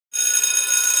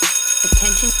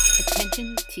Attention,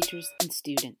 attention, teachers and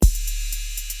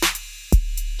students.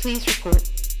 Please report.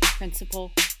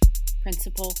 Principal.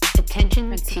 Attention,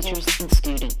 principal. Teachers and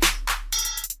students.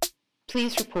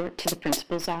 Please report to the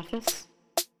principal's office.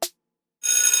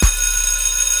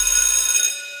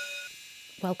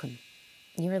 Welcome.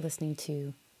 You are listening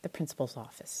to the principal's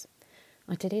office.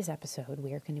 On today's episode,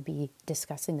 we are going to be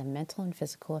discussing the mental and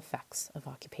physical effects of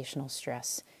occupational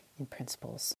stress in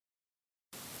principals.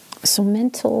 So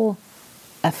mental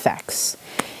effects.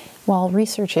 Well,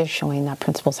 research is showing that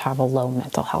principals have a low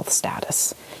mental health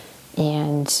status.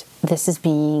 And this is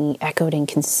being echoed in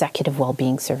consecutive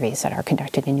well-being surveys that are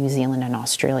conducted in New Zealand and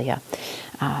Australia.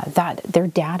 That their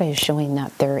data is showing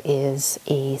that there is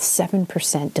a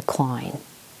 7% decline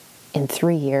in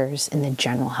 3 years in the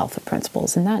general health of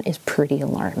principals, and that is pretty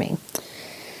alarming.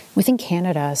 Within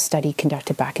Canada, a study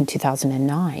conducted back in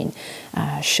 2009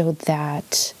 showed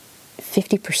that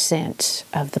 50%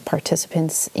 of the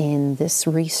participants in this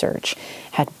research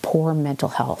had poor mental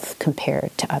health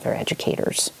compared to other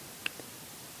educators.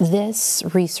 This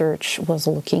research was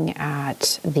looking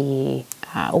at the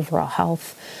overall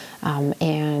health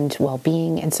and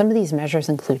well-being, and some of these measures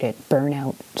included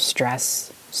burnout,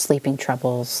 stress, sleeping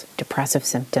troubles, depressive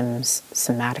symptoms,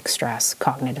 somatic stress,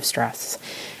 cognitive stress,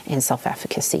 and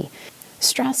self-efficacy.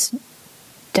 Stress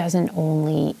doesn't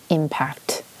only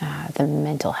impact the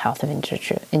mental health of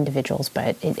individuals,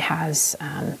 but it has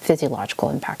physiological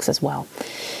impacts as well.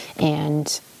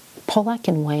 And Pollack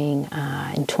and Wang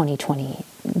in 2020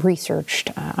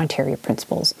 researched Ontario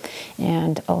principals,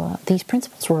 and these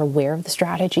principals were aware of the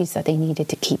strategies that they needed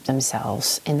to keep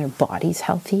themselves and their bodies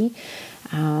healthy.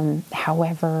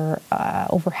 However,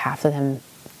 over half of them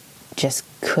just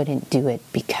couldn't do it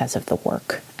because of the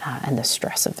work and the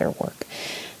stress of their work.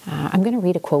 I'm going to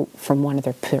read a quote from one of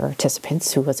their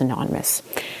participants who was anonymous,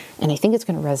 and I think it's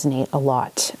going to resonate a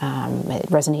lot. It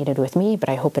resonated with me, but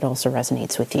I hope it also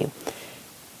resonates with you.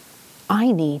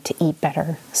 I need to eat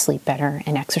better, sleep better,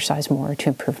 and exercise more to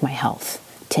improve my health,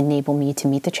 to enable me to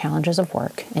meet the challenges of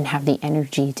work and have the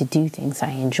energy to do things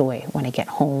I enjoy when I get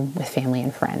home with family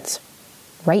and friends.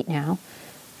 Right now,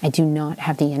 I do not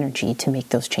have the energy to make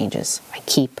those changes. I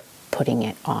keep putting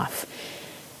it off.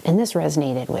 And this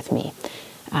resonated with me.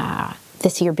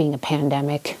 This year being a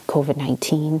pandemic,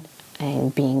 COVID-19,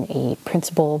 and being a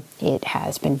principal, it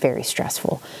has been very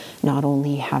stressful. Not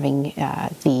only having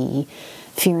the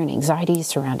fear and anxiety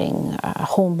surrounding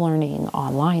home learning,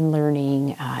 online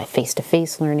learning,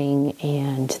 face-to-face learning,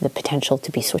 and the potential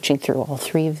to be switching through all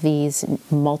three of these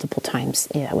multiple times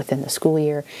within the school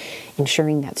year,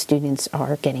 ensuring that students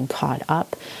are getting caught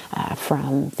up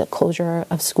from the closure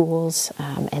of schools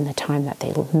and the time that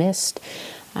they missed,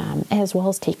 as well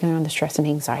as taking on the stress and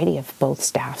anxiety of both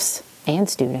staffs and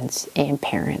students and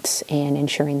parents, and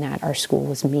ensuring that our school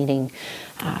was meeting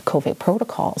COVID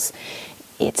protocols.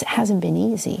 It hasn't been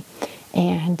easy,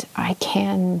 and I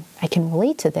can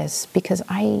relate to this because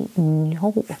I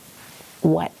know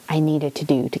what I needed to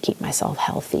do to keep myself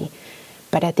healthy.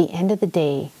 But at the end of the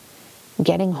day,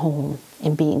 getting home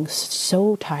and being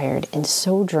so tired and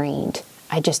so drained,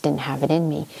 I just didn't have it in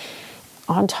me.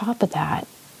 On top of that,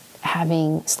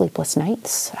 having sleepless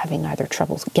nights, having either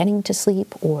troubles getting to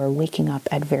sleep or waking up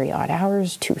at very odd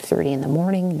hours, 2:30 in the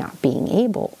morning, not being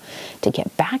able to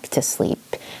get back to sleep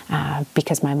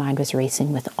because my mind was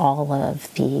racing with all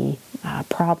of the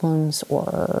problems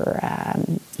or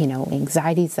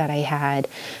anxieties that I had,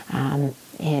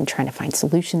 and trying to find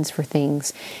solutions for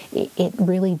things. It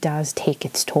really does take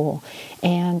its toll.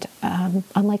 And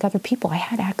unlike other people, I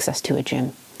had access to a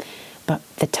gym. But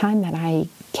the time that I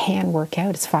can work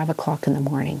out is 5 o'clock in the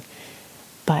morning.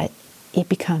 But it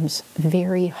becomes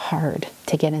very hard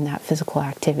to get in that physical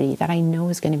activity that I know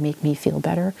is going to make me feel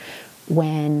better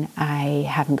when I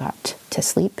haven't got to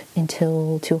sleep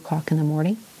until 2 o'clock in the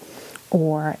morning,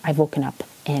 or I've woken up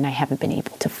and I haven't been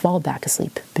able to fall back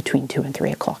asleep between 2 and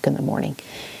 3 o'clock in the morning.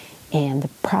 And the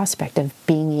prospect of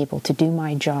being able to do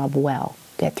my job well,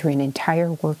 get through an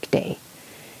entire work day,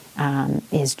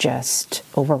 is just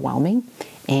overwhelming,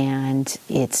 and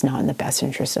it's not in the best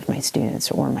interest of my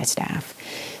students or my staff.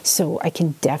 So I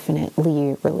can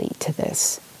definitely relate to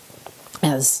this,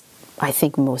 as I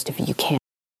think most of you can.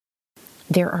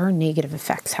 There are negative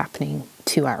effects happening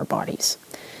to our bodies,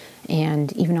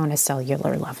 and even on a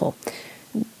cellular level.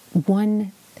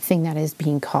 One thing that is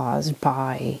being caused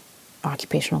by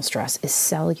occupational stress is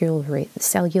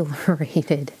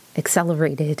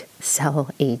accelerated cell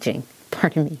aging.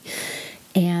 Pardon me.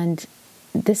 And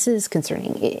this is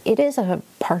concerning. It is a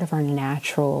part of our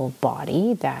natural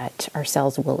body that our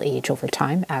cells will age over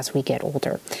time as we get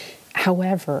older.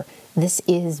 However, this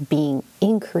is being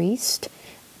increased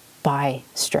by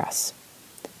stress.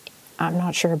 I'm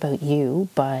not sure about you,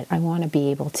 but I want to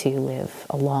be able to live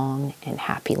a long and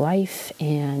happy life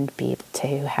and be able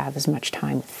to have as much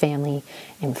time with family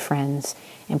and friends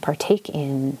and partake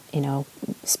in,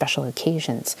 special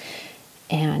occasions.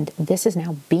 And this is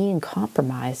now being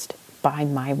compromised by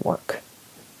my work,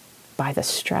 by the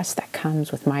stress that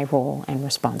comes with my role and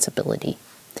responsibility.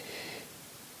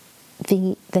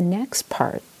 The next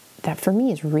part that for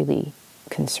me is really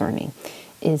concerning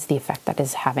is the effect that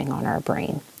is having on our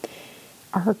brain.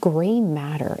 Our gray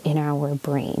matter in our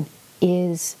brain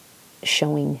is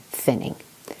showing thinning.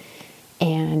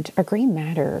 And our gray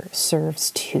matter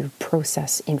serves to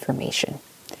process information.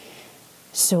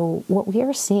 So what we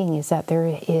are seeing is that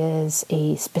there is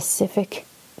a specific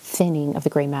thinning of the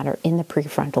gray matter in the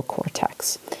prefrontal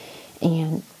cortex.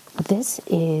 And this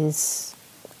is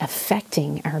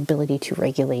affecting our ability to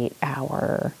regulate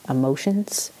our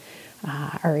emotions.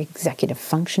 Our executive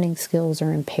functioning skills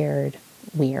are impaired.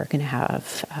 We are going to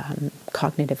have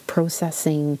cognitive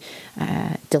processing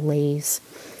delays.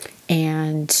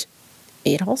 And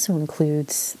it also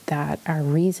includes that our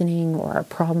reasoning or our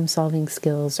problem-solving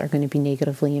skills are going to be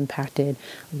negatively impacted.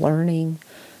 Learning,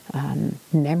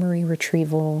 memory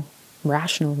retrieval,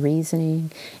 rational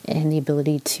reasoning, and the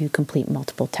ability to complete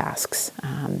multiple tasks.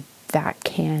 That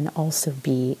can also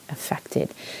be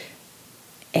affected.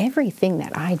 Everything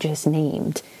that I just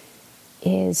named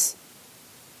is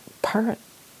part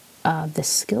of the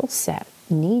skill set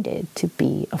needed to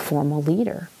be a formal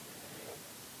leader.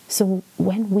 So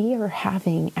when we are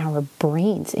having our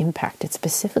brains impacted,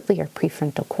 specifically our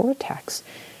prefrontal cortex,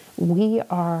 we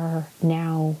are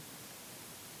now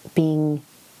being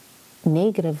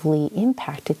negatively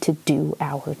impacted to do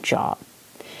our job.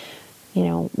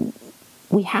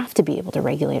 We have to be able to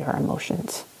regulate our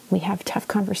emotions. We have tough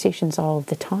conversations all of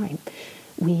the time.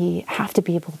 We have to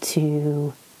be able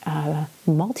to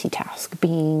multitask,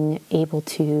 being able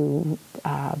to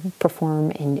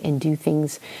perform and do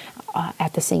things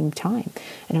at the same time.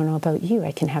 I don't know about you.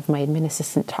 I can have my admin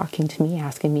assistant talking to me,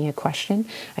 asking me a question.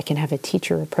 I can have a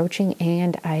teacher approaching,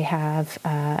 and I have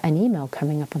an email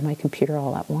coming up on my computer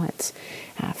all at once,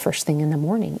 first thing in the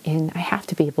morning. And I have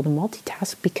to be able to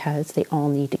multitask because they all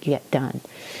need to get done.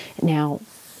 Now,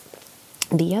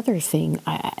 the other thing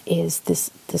is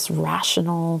this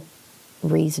rational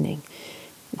reasoning.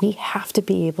 We have to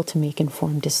be able to make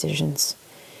informed decisions.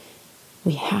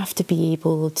 We have to be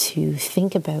able to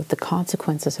think about the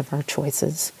consequences of our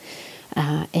choices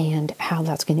and how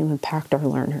that's going to impact our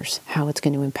learners, how it's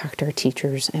going to impact our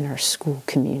teachers and our school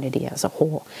community as a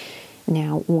whole.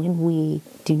 Now, when we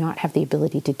do not have the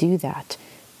ability to do that,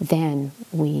 then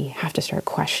we have to start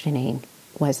questioning,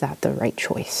 was that the right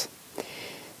choice?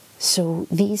 So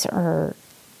these are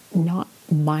not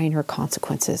minor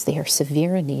consequences. They are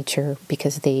severe in nature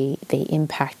because they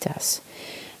impact us.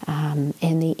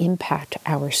 And they impact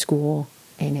our school.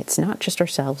 And it's not just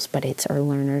ourselves, but it's our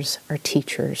learners, our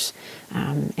teachers,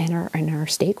 and our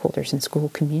stakeholders and school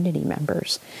community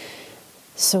members.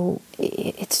 So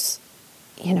it's,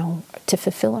 to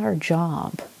fulfill our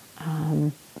job,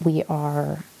 we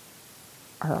are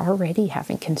already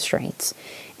having constraints.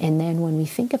 And then when we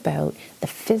think about the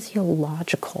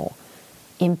physiological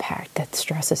impact that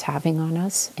stress is having on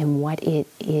us and what it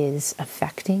is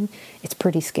affecting, it's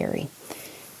pretty scary,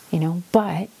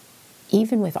 But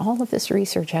even with all of this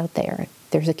research out there,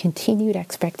 there's a continued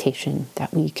expectation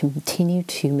that we continue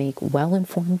to make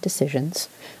well-informed decisions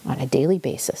on a daily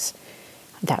basis,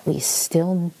 that we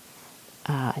still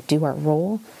do our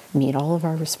role, meet all of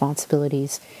our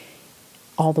responsibilities,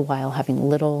 all the while having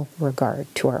little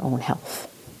regard to our own health.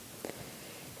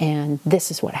 And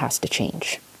this is what has to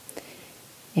change.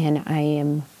 And I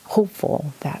am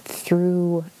hopeful that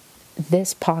through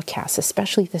this podcast,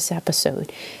 especially this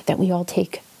episode, that we all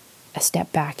take a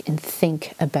step back and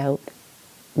think about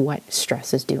what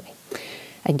stress is doing.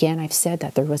 Again, I've said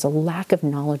that there was a lack of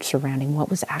knowledge surrounding what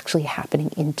was actually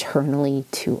happening internally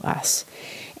to us.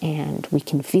 And we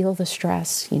can feel the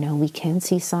stress, we can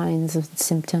see signs and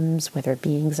symptoms, whether it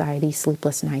be anxiety,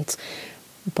 sleepless nights.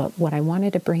 But what I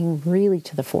wanted to bring really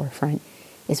to the forefront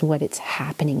is what it's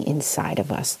happening inside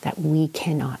of us that we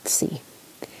cannot see.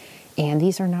 And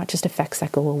these are not just effects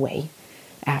that go away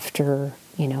after,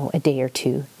 a day or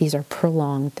two. These are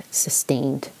prolonged,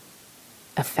 sustained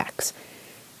effects.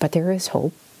 But there is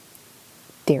hope.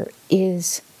 There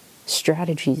is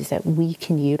strategies that we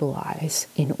can utilize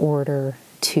in order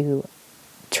to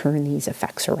turn these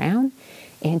effects around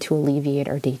and to alleviate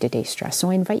our day-to-day stress.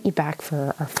 So I invite you back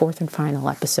for our fourth and final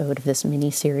episode of this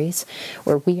mini-series,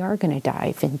 where we are going to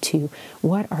dive into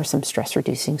what are some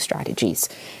stress-reducing strategies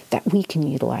that we can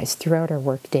utilize throughout our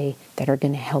workday that are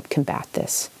going to help combat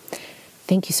this.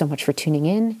 Thank you so much for tuning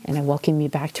in, and I welcome you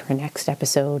back to our next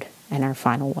episode and our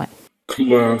final one.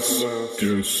 Class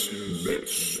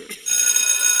dismissed.